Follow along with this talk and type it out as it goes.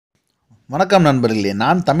வணக்கம் நண்பர்களே,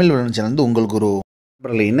 நான் தமிழ்வழன் சேனல் உங்கள் குரு.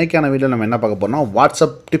 நண்பர்களே, இன்றைக்கான வீடியோ நம்ம என்ன பார்க்க போகிறோம்னா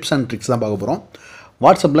வாட்ஸ்அப் டிப்ஸ் அண்ட் ட்ரிக்ஸ் தான் பார்க்க போகிறோம்.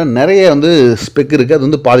 வாட்ஸ்அப்பில் நிறைய ஸ்பெக் இருக்குது.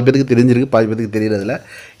 அது பாதி பேருக்கு தெரிஞ்சிருக்கு, பாதி பேருக்கு தெரியறதில்ல.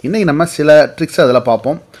 இன்றைக்கி நம்ம சில ட்ரிக்ஸ் அதில்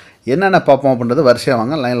பார்ப்போம். என்னென்ன பார்ப்போம் அப்படின்றது வரிசையாக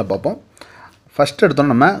வாங்க லைனில் பார்ப்போம். ஃபஸ்ட்டு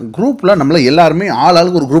எடுத்தோம், நம்ம குரூப்பில் நம்மளை எல்லாருமே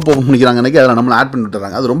ஆளுக்கு ஒரு குரூப் ஓப்பன் பண்ணிக்கிறாங்க. இன்றைக்கி அதில் நம்மளை ஆட் பண்ணி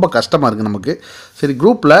விட்டுறாங்க. அது ரொம்ப கஷ்டமாக இருக்குது நமக்கு. சரி,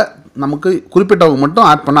 குரூப்பில் நமக்கு குறிப்பிட்டவங்க மட்டும்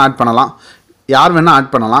ஆட் பண்ணலாம், யார் வேணால்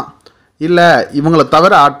ஆட் பண்ணலாம், இல்லை இவங்களை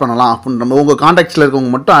தவிர ஆட் பண்ணலாம் அப்படின்னு நம்ம உங்கள் காண்டாக்ட்ஸில்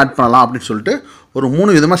இருக்கவங்க மட்டும் ஆட் பண்ணலாம் அப்படின்னு சொல்லிட்டு ஒரு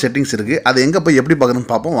 3 விதமாக செட்டிங்ஸ் இருக்குது. அது எங்கே போய் எப்படி பார்க்குறதுன்னு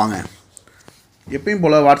பார்ப்போம் வாங்க. எப்பயும்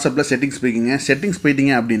போல் வாட்ஸ்அப்பில் செட்டிங்ஸ்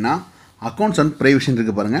போயிட்டீங்க அப்படின்னா அக்கௌண்ட்ஸ் அண்ட் ப்ரைவசின்னு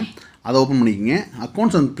இருக்குது பாருங்கள், அதை ஓப்பன் பண்ணிக்கிங்க.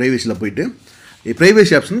 அக்கௌண்ட்ஸ் அண்ட் ப்ரைவசியில் போய்ட்டு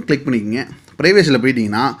ப்ரைவசி ஆப்ஷன் கிளிக் பண்ணிக்கிங்க. ப்ரைவசியில்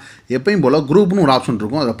போயிட்டிங்கன்னா எப்பயும் போல் குரூப்னு ஒரு ஆப்ஷன்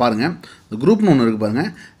இருக்கும், அதை பாருங்கள். இந்த குரூப்னு ஒன்று இருக்குது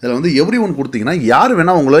பாருங்கள். இதில் எவ்ரி ஒன் கொடுத்தீங்கன்னா யார்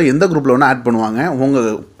வேணால் உங்களை எந்த குரூப்பில் வேணால் ஆட் பண்ணுவாங்க.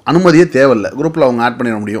 உங்கள் அனுமதியே தேவையில்லை, குரூப்பில் அவங்க ஆட்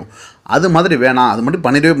பண்ணிட முடியும். அது மாதிரி வேணாம், அது மட்டும்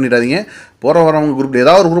பண்ணிடாதீங்க. வரவங்க குரூப்பில்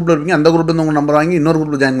ஏதாவது ஒரு குரூப்பில் இருப்பீங்க, அந்த குரூப்லேருந்து உங்கள் நம்பர் வாங்கி இன்னொரு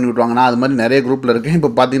குரூப்பில் ஜாயின் பண்ணி விட்டுவாங்க. நான் அது மாதிரி நிறைய குரூப்பில் இருக்கேன். இப்போ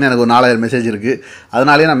பார்த்தீங்கன்னா எனக்கு ஒரு 4000 மெசேஜ் இருக்குது.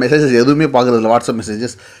 அதனாலேயே நான் மெசேஜஸ் எதுவுமே பார்க்குறதில்ல, வாட்ஸ்அப்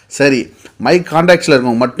மெசேஜஸ். சரி, மை காண்டாக்ட்ஸில்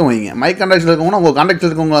இருக்கவங்க மட்டும் வைங்க. மை காண்டாக்ட்ஸில் இருக்கவங்கன்னா உங்கள் காண்டாக்ட்ஸில்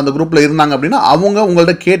இருக்கவங்க அந்த குரூப்பில் இருந்தாங்க அப்படின்னா அவங்க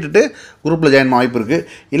உங்கள்கிட்ட கேட்டுட்டு குரூப்பில் ஜாயின் பண்ண வாய்ப்பு இருக்குது.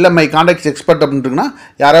 இல்லை மை காண்டாக்ட்ஸ் எக்ஸ்பர்ட் அப்படின்ட்டுங்கன்னா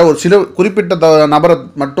யாராவது ஒரு சில குறிப்பிட்ட நபரை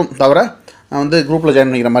மட்டும் தவிர குரூப்பில் ஜாயின்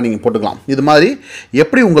பண்ணிக்கிற மாதிரி நீங்கள் போட்டுக்கலாம். இது மாதிரி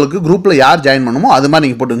எப்படி உங்களுக்கு குரூப்பில் யார் ஜாயின் பண்ணுமோ அது மாதிரி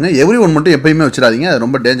நீங்கள் போட்டுங்க. எவ்ரி ஒன் மட்டும் எப்பயுமே வச்சிடாதீங்க, அது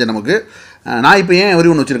ரொம்ப டேஞ்சர் நமக்கு. நான் இப்போ ஏன்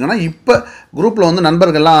எவ்ரி ஒன் வச்சுருக்கேன்னா, இப்போ குரூப்பில்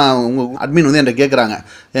நண்பர்கள்லாம் உங்கள் அட்மின் என்கிட்ட கேட்குறாங்க,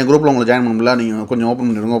 என் குரூப்பில் உங்களை ஜாயின் பண்ணல, நீங்கள் கொஞ்சம்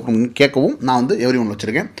ஓப்பன் பண்ணி கேட்கவும் நான் எவ்ரி ஒன்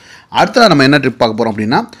வச்சுருக்கேன். அடுத்த நம்ம என்ன ட்ரிப் பார்க்க போகிறோம்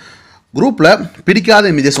அப்படின்னா, குரூப்பில் பிடிக்காத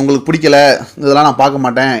இமேஜஸ், உங்களுக்கு பிடிக்கல, இதெல்லாம் நான் பார்க்க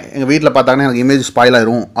மாட்டேன், எங்கள் வீட்டில் பார்த்தாங்கன்னா எனக்கு இமேஜ் ஸ்பாயில்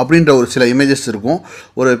ஆயிரும் அப்படின்ற ஒரு சில இமேஜஸ் இருக்கும்,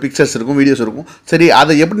 ஒரு பிக்சர்ஸ் இருக்கும், வீடியோஸ் இருக்கும். சரி,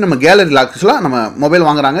 அதை எப்படி நம்ம கேலரியில் ஆக்சுவலாக நம்ம மொபைல்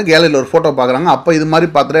வாங்குறாங்க, கேலரியில் ஒரு ஃபோட்டோ பார்க்குறாங்க, அப்போ இது மாதிரி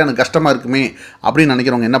பார்த்துட்டு எனக்கு கஷ்டமாக இருக்குமே அப்படின்னு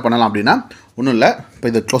நினைக்கிறவங்க என்ன பண்ணலாம் அப்படின்னா, ஒன்றும் இல்லை. இப்போ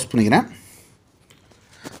இதை க்ளோஸ் பண்ணிக்கிறேன்.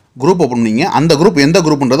 குரூப் ஓப்பன் பண்ணிங்க. அந்த குரூப் எந்த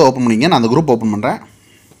குரூப்ன்றதை ஓப்பன் பண்ணிங்க. நான் அந்த குரூப் ஓப்பன் பண்ணுறேன்.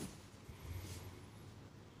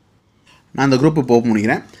 நான் அந்த குரூப் இப்போ ஓப்பன்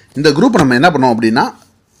பண்ணிக்கிறேன். இந்த குரூப் நம்ம என்ன பண்ணோம் அப்படின்னா,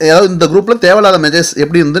 ஏதாவது இந்த குரூப்பில் தேவையில்லாத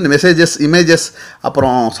எப்படி messages, images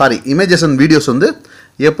images and videos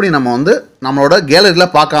எப்படி நம்ம நம்மளோட கேலரியில்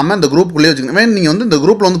பார்க்காம இந்த குரூப்புக்குள்ளேயே வச்சுக்கணும். நீங்கள் இந்த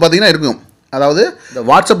குரூப்பில் பார்த்தீங்கன்னா இருக்கும், அதாவது இந்த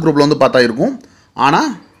வாட்ஸ்அப் குரூப்பில் பார்த்தா இருக்கும், ஆனால்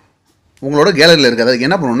உங்களோட கேலரியில் இருக்குது. அதுக்கு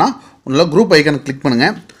என்ன பண்ணணும்னா, உங்களோட குரூப் ஐக்கான் கிளிக்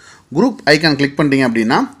பண்ணுங்கள். குரூப் ஐக்கான் கிளிக் பண்ணிட்டீங்க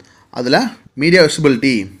அப்படின்னா அதில் மீடியா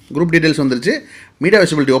விசிபிலிட்டி, குரூப் டீட்டெயில்ஸ் வந்துருச்சு. மீடியா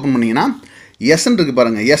விசிபிலிட்டி ஓப்பன் பண்ணிங்கன்னா எஸ்ன்னு இருக்குது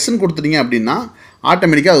பாருங்கள். எஸ்ன்னு கொடுத்துட்டீங்க அப்படின்னா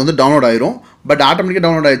ஆட்டோமேட்டிக்காக அது டவுன்லோட் ஆயிரும். பட் ஆட்டோமேட்டிக்காக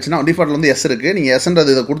டவுன்லோட் ஆயிடுச்சுன்னா டிஃபால்ட்டில் எஸ் இருக்குது. நீங்கள்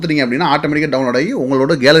எஸ்ன்றது இதை கொடுத்துட்டீங்க அப்படின்னா ஆட்டோமேட்டிக்காக டவுன்லோட் ஆகி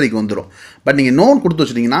உங்களோட கேலரிக்கு வந்துடும். பட் நீங்கள் நோன் கொடுத்து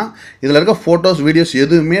வச்சிட்டிங்கன்னா இதில் இருக்க ஃபோட்டோஸ், வீடியோஸ்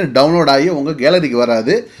எதுவுமே டவுன்லோட் ஆகி உங்கள் கேலரிக்கு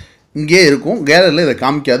வராது, இங்கே இருக்கும், கேலரியில் இதை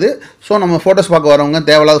காமிக்காது. ஸோ நம்ம ஃபோட்டோஸ் பார்க்க வரவங்க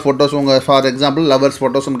தேவையில்லாத ஃபோட்டோஸ், உங்கள் for example lovers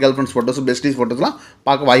photos, girl friends photos, besties ஃபோட்டோஸ்லாம்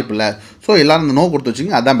பார்க்க வாய்ப்பு இல்லை. ஸோ எல்லோரும் இந்த நோ கொடுத்து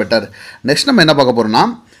வச்சுங்க, அதுதான் பெட்டர். நெக்ஸ்ட் நம்ம என்ன பார்க்க போகிறோம்னா,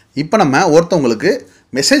 இப்போ நம்ம ஒருத்தவங்களுக்கு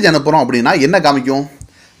மெசேஜ் அனுப்புகிறோம் அப்படின்னா என்ன காமிக்கும்,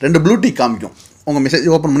 2 ப்ளூ டிக் காமிக்கும், உங்கள் மெசேஜ்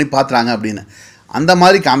ஓப்பன் பண்ணி பார்த்துறாங்க அப்படின்னு. அந்த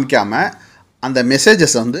மாதிரி காமிக்காமல் அந்த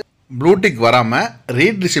மெசேஜஸ் ப்ளூ டிக் வராமல்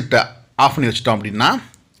ரீட் ரிசிப்டை ஆஃப் பண்ணி வச்சிட்டோம் அப்படின்னா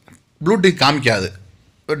ப்ளூ டிக் காமிக்காது,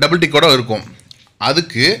 டபுள் டிக்கோட இருக்கும்.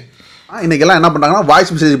 அதுக்கு இன்றைக்கெல்லாம் என்ன பண்ணுறாங்கன்னா வாய்ஸ்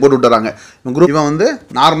மெசேஜ் போட்டு விட்டுறாங்க. இவன்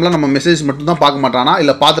நார்மலாக நம்ம மெசேஜ் மட்டும் தான் பார்க்க மாட்டானா,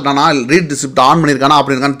 இல்லை பார்த்துட்டானா, ரீட் ரிசிப்ட் ஆன் பண்ணியிருக்கானா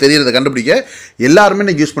அப்படின்னு தெரியறதை கண்டுபிடிக்க எல்லாருமே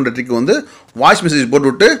இன்றைக்கி யூஸ் பண்ணுற ட்ரிக் வாய்ஸ் மெசேஜ்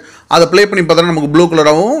போட்டு விட்டு அதை ப்ளே பண்ணி பார்த்தா நமக்கு ப்ளூ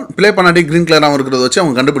கலராகவும் ப்ளே பண்ணாட்டி க்ரீன் கலராகவும் இருக்கிறத வச்சு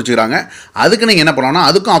அவங்க கண்டுபிடிச்சிக்கிறாங்க. அதுக்கு நீங்கள் என்ன பண்ணலாம்னா,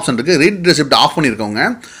 அதுக்கும் ஆப்ஷன் இருக்குது. ரீட் ரிசிப்ட் ஆஃப்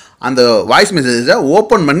பண்ணியிருக்கவங்க அந்த வாய்ஸ் மெசேஜை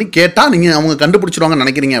ஓப்பன் பண்ணி கேட்டால் நீங்கள் அவங்க கண்டுபிடிச்சிடுவாங்கன்னு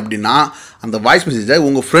நினைக்கிறீங்க அப்படின்னா அந்த வாய்ஸ் மெசேஜை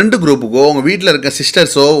உங்கள் ஃப்ரெண்டு குரூப்புக்கோ, உங்கள் வீட்டில் இருக்க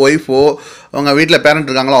சிஸ்டர்ஸோ, ஒய்ஃபோ, உங்கள் வீட்டில் பேரண்ட்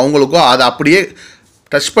இருக்காங்களோ அவங்களுக்கோ அதை அப்படியே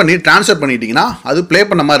டச் பண்ணி ட்ரான்ஸ்ஃபர் பண்ணிட்டீங்கன்னா அது ப்ளே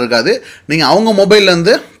பண்ண மாதிரி இருக்காது. நீங்கள் அவங்க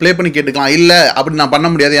மொபைல்லேருந்து ப்ளே பண்ணி கேட்டுக்கலாம். இல்லை அப்படி நான் பண்ண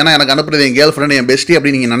முடியாது, ஏன்னா எனக்கு அனுப்புறது என் கேர்ள் ஃப்ரெண்டு, என் பெஸ்டி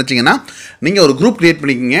அப்படின்னு நீங்கள் நினச்சிங்கன்னா நீங்கள் ஒரு குரூப் க்ரியேட்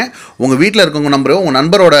பண்ணிக்கிங்க. உங்கள் வீட்டில் இருக்கவங்க நம்பரையோ உங்கள்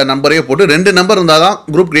நண்பரோட நம்பரையோ போட்டு 2 நம்பர் இருந்தால் தான்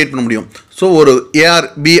குரூப் க்ரியேட் பண்ண முடியும். ஸோ ஒரு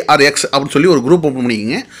ARBRX அப்படின்னு சொல்லி ஒரு குரூப் ஓப்பன்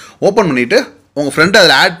பண்ணிக்கிங்க. ஓப்பன் பண்ணிவிட்டு உங்கள் ஃப்ரெண்டை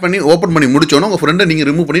அதில் ஆட் பண்ணி ஓப்பன் பண்ணி முடிச்சோன்னே உங்கள் ஃப்ரெண்டை நீங்கள்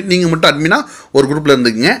ரிமூவ் பண்ணிவிட்டு நீங்கள் மட்டும் அட்மினாக ஒரு குரூப்பில்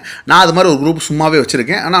இருந்துக்குங்க. நான் அது மாதிரி ஒரு குரூப் சும்மாவே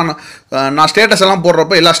வச்சுருக்கேன். ஆனால் நான் ஸ்டேட்டஸ் எல்லாம்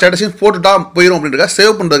போடுறப்போ எல்லா ஸ்டேட்டஸையும் போட்டுட்டா போயிடும் அப்படின்றதுக்காக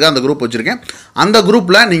சேவ் பண்ணுறதுக்காக அந்த குரூப் வச்சுருக்கேன். அந்த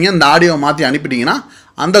குரூப்பில் நீங்கள் இந்த ஆடியோவை மாற்றி அனுப்பிட்டீங்கன்னா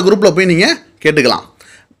அந்த குரூப்பில் போய் நீங்கள் கேட்டுக்கலாம்.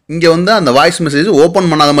 இங்கே அந்த வாய்ஸ் மெசேஜ் ஓப்பன்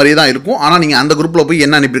பண்ணாத மாதிரி தான் இருக்கும், ஆனால் நீங்கள் அந்த குரூப்பில் போய்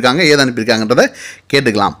என்ன அனுப்பியிருக்காங்க, ஏது அனுப்பியிருக்காங்கன்றதை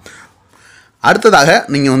கேட்டுக்கலாம். அடுத்ததாக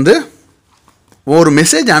நீங்கள் ஒரு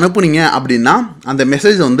மெசேஜ் அனுப்புனீங்க அப்படின்னா அந்த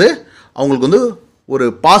மெசேஜ் அவங்களுக்கு ஒரு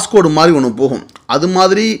பாஸ்கோடு மாதிரி ஒன்று போகும். அது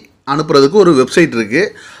மாதிரி அனுப்புறதுக்கு ஒரு வெப்சைட் இருக்குது.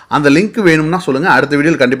 அந்த லிங்க் வேணும்னா சொல்லுங்கள், அடுத்த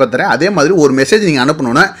வீடியோவில் கண்டிப்பாக தரேன். அதே மாதிரி ஒரு மெசேஜ் நீங்கள்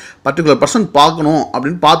அனுப்பணுன்னா பர்டிகுலர் பர்சன் பார்க்கணும்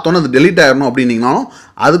அப்படின்னு பார்த்தோன்னே அது டெலீட் ஆகிடணும் அப்படின்னீங்கனாலும்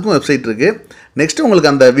அதுக்கும் வெப்சைட் இருக்குது. நெக்ஸ்ட்டு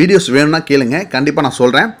உங்களுக்கு அந்த வீடியோஸ் வேணும்னா கேளுங்க, கண்டிப்பாக நான்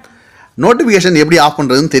சொல்கிறேன். நோட்டிஃபிகேஷன் எப்படி ஆஃப்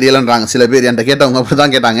பண்ணுறதுன்னு தெரியலன்றாங்க சில பேர். என்கிட்ட கேட்டவங்க அப்படி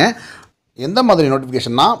தான் கேட்டாங்க. எந்த மாதிரி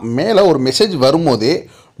நோட்டிஃபிகேஷன்னா, மேலே ஒரு மெசேஜ் வரும்போதே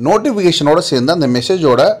நோட்டிஃபிகேஷனோடு சேர்ந்து அந்த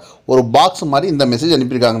மெசேஜோட ஒரு பாக்ஸ் மாதிரி இந்த மெசேஜ்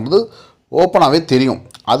அனுப்பியிருக்காங்கன்றது ஓப்பனாகவே தெரியும்.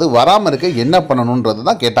 அது வராமல் இருக்க என்ன பண்ணணுன்றது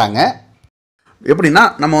தான் கேட்டாங்க. எப்படின்னா,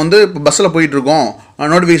 நம்ம வந்து இப்போ பஸ்ஸில் போயிட்டுருக்கோம்,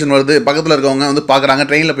 நோட்டிஃபிகேஷன் வருது, பக்கத்தில் இருக்கவங்க வந்து பார்க்குறாங்க,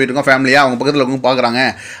 ட்ரெயினில் போயிட்டுருக்கோம் ஃபேமிலியாக, அவங்க பக்கத்தில் இருக்கவங்க பார்க்குறாங்க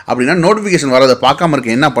அப்படின்னா நோட்டிஃபிகேஷன் வரதை பார்க்காம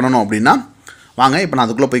இருக்க என்ன பண்ணணும் அப்படின்னா, வாங்க இப்போ நான்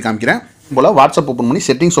அதுக்குள்ளே போய் காமிக்கிறேன். போல் வாட்ஸ்அப் ஓப்பன் பண்ணி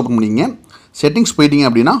செட்டிங்ஸ் ஓப்பன் பண்ணிங்க. செட்டிங்ஸ் போயிட்டீங்க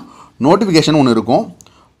அப்படின்னா நோட்டிஃபிகேஷன் ஒன்று இருக்கும்.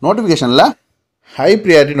 நோட்டிஃபிகேஷனில் ஹை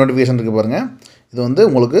ப்ரியாரிட்டி நோட்டிஃபிகேஷன் இருக்குது பாருங்கள். இது வந்து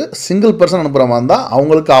உங்களுக்கு சிங்கிள் பர்சன் அனுப்புகிற மாதிரி இருந்தால்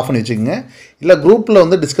அவங்களுக்கு ஆஃப் பண்ணி வச்சுக்கோங்க. இல்லை குரூப்பில்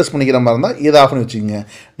வந்து டிஸ்கஸ் பண்ணிக்கிற மாதிரி இருந்தால் இதை ஆஃப் பண்ணி வச்சுக்கோங்க.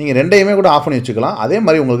 நீங்கள் ரெண்டையுமே கூட ஆஃப் பண்ணி வச்சுக்கலாம். அதே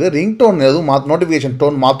மாதிரி உங்களுக்கு ரிங் டோன் எதுவும் நோட்டிஃபிகேஷன்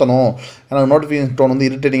டோன் மாற்றணும், எனக்கு நோட்டிஃபிகேஷன் டோன் வந்து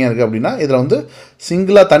இரிட்டேட்டிங்காக இருக்குது அப்படின்னா இதில் வந்து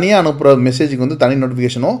சிங்கிளாக தனியாக அனுப்புகிற மெசேஜுக்கு வந்து தனி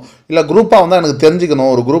நோட்டிஃபிகேஷனோ, இல்லை குரூப்பாக வந்து எனக்கு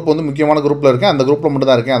தெரிஞ்சுக்கணும், ஒரு குரூப் வந்து முக்கியமான குரூப்பில் இருக்கேன், அந்த குரூப்பில்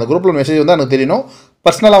மட்டும் தான் இருக்கேன், அந்த குரூப்பில் மெசேஜ் வந்து எனக்கு தெரியணும்,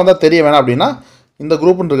 பர்சனலாக வந்தால் தெரிய வேணாம் அப்படின்னா இந்த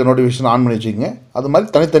குரூப்னு இருக்க நோட்டிஃபிகேஷன் ஆன் பண்ணி வச்சுக்கோங்க. அது மாதிரி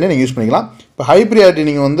தனித்தனியாக நீங்கள் யூஸ் பண்ணிக்கலாம். இப்போ ஹை ப்ரியாரிட்டி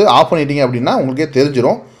நீங்கள் வந்து ஆஃப் பண்ணிட்டீங்க அப்படின்னா உங்களுக்கே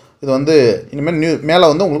தெரிஞ்சிடும். இது வந்து இனிமேல் மேலே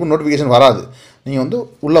வந்து உங்களுக்கு நோட்டிஃபிகேஷன் வராது. நீங்கள் வந்து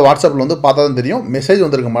உள்ள வாட்ஸ்அப்பில் வந்து பார்த்தா தான் தெரியும், மெசேஜ்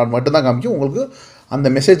வந்துருக்க மட்டும்தான் காமிக்கும். உங்களுக்கு அந்த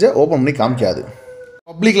மெசேஜை ஓப்பன் பண்ணி காமிக்காது.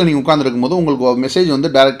 பப்ளிக்கில் நீங்கள் உட்காந்துருக்கும் போது உங்களுக்கு மெசேஜ்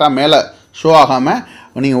வந்து டேரெக்டாக மேலே ஷோ ஆகாமல்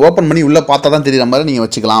நீங்கள் ஓப்பன் பண்ணி உள்ளே பார்த்தா தான் தெரிகிற மாதிரி நீங்கள்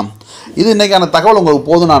வச்சுக்கலாம். இது இன்றைக்கான தகவல் உங்களுக்கு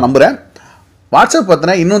போதும் நான் நம்புகிறேன். வாட்ஸ்அப்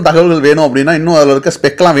பற்றின இன்னும் தகவல்கள் வேணும் அப்படின்னா, இன்னும் அதில் இருக்க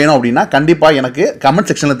ஸ்பெக்லாம் வேணும் அப்படின்னா கண்டிப்பாக எனக்கு கமெண்ட்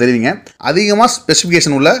செக்ஷனில் தெரிவிங்க. அதிகமாக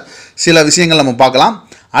ஸ்பெசிஃபிகேஷன் உள்ள சில விஷயங்கள் நம்ம பார்க்கலாம்.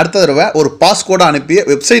 அடுத்த தடவை ஒரு பாஸ்கோடை அனுப்பி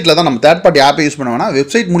வெப்சைட்டில் தான், நம்ம தேர்ட் பார்ட்டி ஆப்பை யூஸ் பண்ண வேணாம்,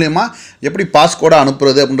 வெப்சைட் மூலிமா எப்படி பாஸ்கோடை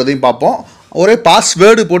அனுப்புறது அப்படின்றதையும் பார்ப்போம். ஒரே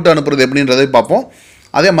பாஸ்வேர்டு போட்டு அனுப்புறது எப்படின்றதையும் பார்ப்போம்.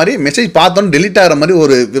 அதே மாதிரி மெசேஜ் பார்த்தோன்னு டெலிட் ஆகிற மாதிரி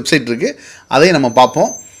ஒரு வெப்சைட் இருக்குது, அதையும் நம்ம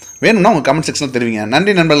பார்ப்போம். வேணும்னா உங்கள் கமெண்ட் செக்ஷனில் தெரிவிங்க.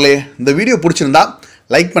 நன்றி நண்பர்களே. இந்த வீடியோ பிடிச்சிருந்தா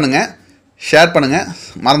லைக் பண்ணுங்கள், ஷேர் பண்ணுங்கள்,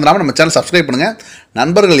 மறந்துடாமல் நம்ம சேனல் சப்ஸ்கிரைப் பண்ணுங்கள்.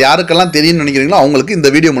 நண்பர்கள் யாருக்கெல்லாம் தெரியும்னு நினைக்கிறீங்களோ அவங்களுக்கு இந்த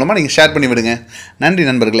வீடியோ மூலமாக நீங்கள் ஷேர் பண்ணி விடுங்க. நன்றி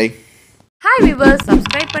நண்பர்களே. ஹாய் வியூவர்ஸ்,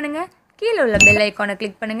 சப்ஸ்கிரைப் பண்ணுங்கள், கீழே உள்ள பெல் ஐக்கானை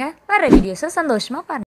கிளிக் பண்ணுங்கள், வர வீடியோஸை சந்தோஷமாக பாருங்கள்.